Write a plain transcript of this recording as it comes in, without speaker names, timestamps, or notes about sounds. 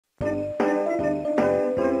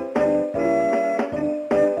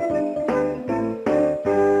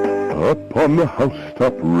on the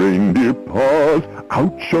housetop, reindeer paws.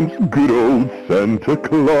 Out jumps good old Santa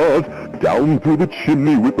Claus. Down through the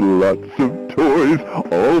chimney with lots of toys,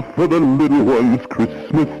 all for the little ones'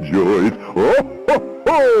 Christmas joys. Oh, ho,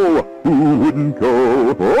 ho! Who wouldn't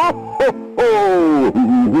go? Oh, ho, ho!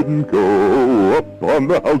 Who wouldn't go? Up on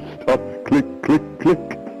the housetop, click, click,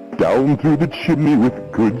 click. Down through the chimney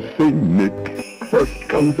with good Saint Nick. First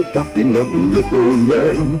comes the stocking of little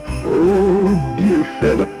man. Oh, dear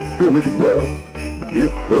Santa, fill it well.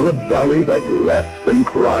 Give her a dolly that laughs and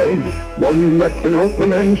cries, one that can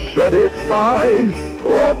open and shut its eyes.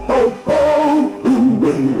 Oh, ho, ho, who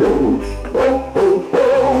wouldn't go? Oh, ho,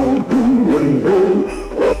 ho, who wouldn't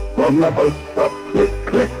go? Up on the housetop, click,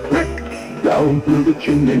 click, click. Down through the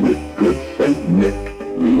chimney with good Saint Nick.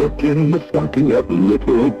 Look in the stocking of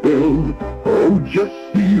little Bill. Oh, just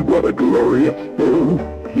see what a glorious fill.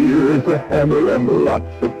 Here is a hammer and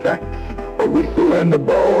lots of tacks, a whistle and a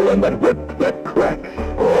ball and that whip that cracks.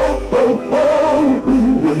 Oh, ho, ho,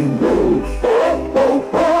 who wouldn't go? Oh, ho,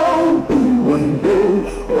 ho, who wouldn't go?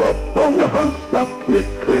 Up on the housetop, click,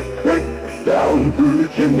 click, click. Down through the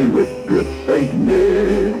chimney with good Saint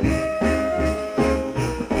Nick.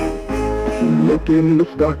 Look in the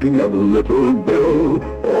stocking of little Bill.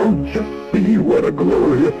 Oh, just see what a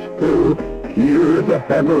glorious fill. Here is a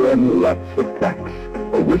hammer and lots of tacks,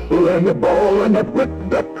 a whistle and a ball and a whip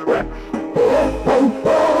that cracks. Oh, ho,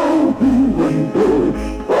 ho, who wouldn't go?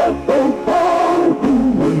 Oh, ho, ho,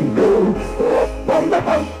 who wouldn't go? Up on the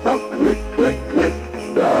housetop, click, click, click.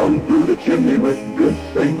 Down through the chimney with good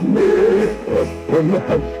Saint Nick. Up on the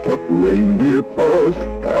housetop, reindeer paws.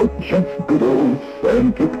 Out jumps good old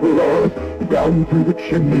Santa Claus. Down through the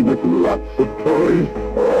chimney with lots of toys,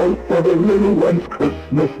 all for the little ones'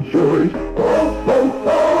 Christmas joys. Oh, ho,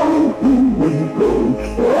 ho, who wouldn't go?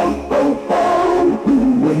 Oh, ho, ho, who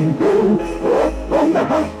wouldn't go? Up on the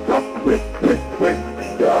housetop, click, click, click.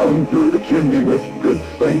 Down through the chimney with good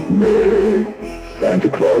Saint Nick. Santa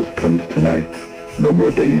Claus comes tonight, no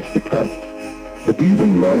more days to count. But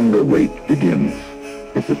even longer wait begins.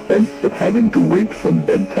 The suspense of having to wait from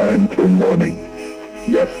bedtime till morning.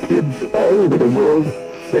 Yes, kids all over the world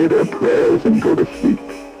say their prayers and go to sleep,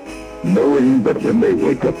 knowing that when they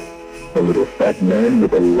wake up, a little fat man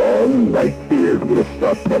with a long white beard will have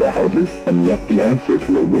stopped by the houses and left the answer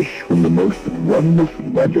to a wish from the most wondrous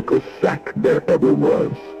magical sack there ever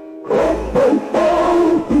was. Ho, ho,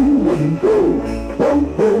 ho, who wouldn't go? Ho,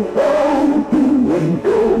 ho, ho, who wouldn't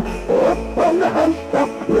go? Up on the housetop,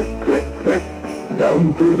 click, click, click.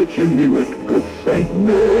 Down through the chimney with good Saint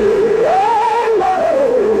Nick.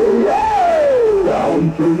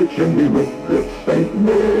 Down through the chimney with good Saint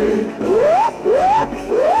Nick.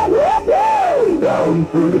 Down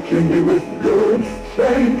through the chimney with good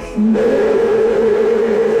Saint Nick.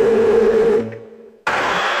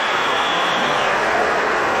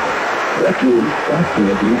 That is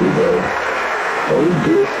fascinating world. Oh,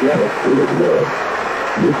 dear Santa, full of love.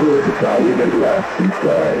 Little is a dolly that laughs and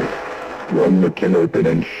cries, one that can open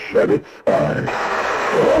and shut its eyes.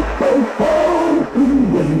 Oh, ho, ho, who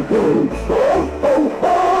wouldn't go? Oh, ho,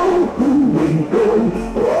 ho, who wouldn't go?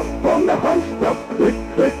 Up on the housetop, click,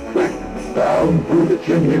 click, click. Down through the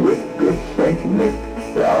chimney with good Saint Nick.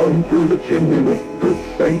 Down through the chimney with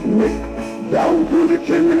good Saint Nick. Down through the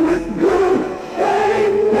chimney with good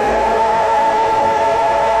Saint Nick.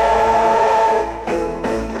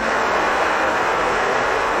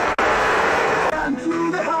 Down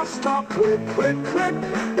through the housetop, click, click, click.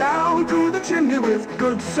 Down through the chimney with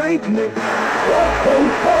good Saint Nick. Oh, ho,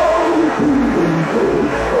 ho, who wouldn't go?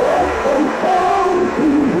 Oh, ho, ho, who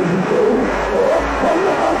wouldn't go? Up on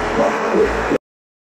the housetop, click, click.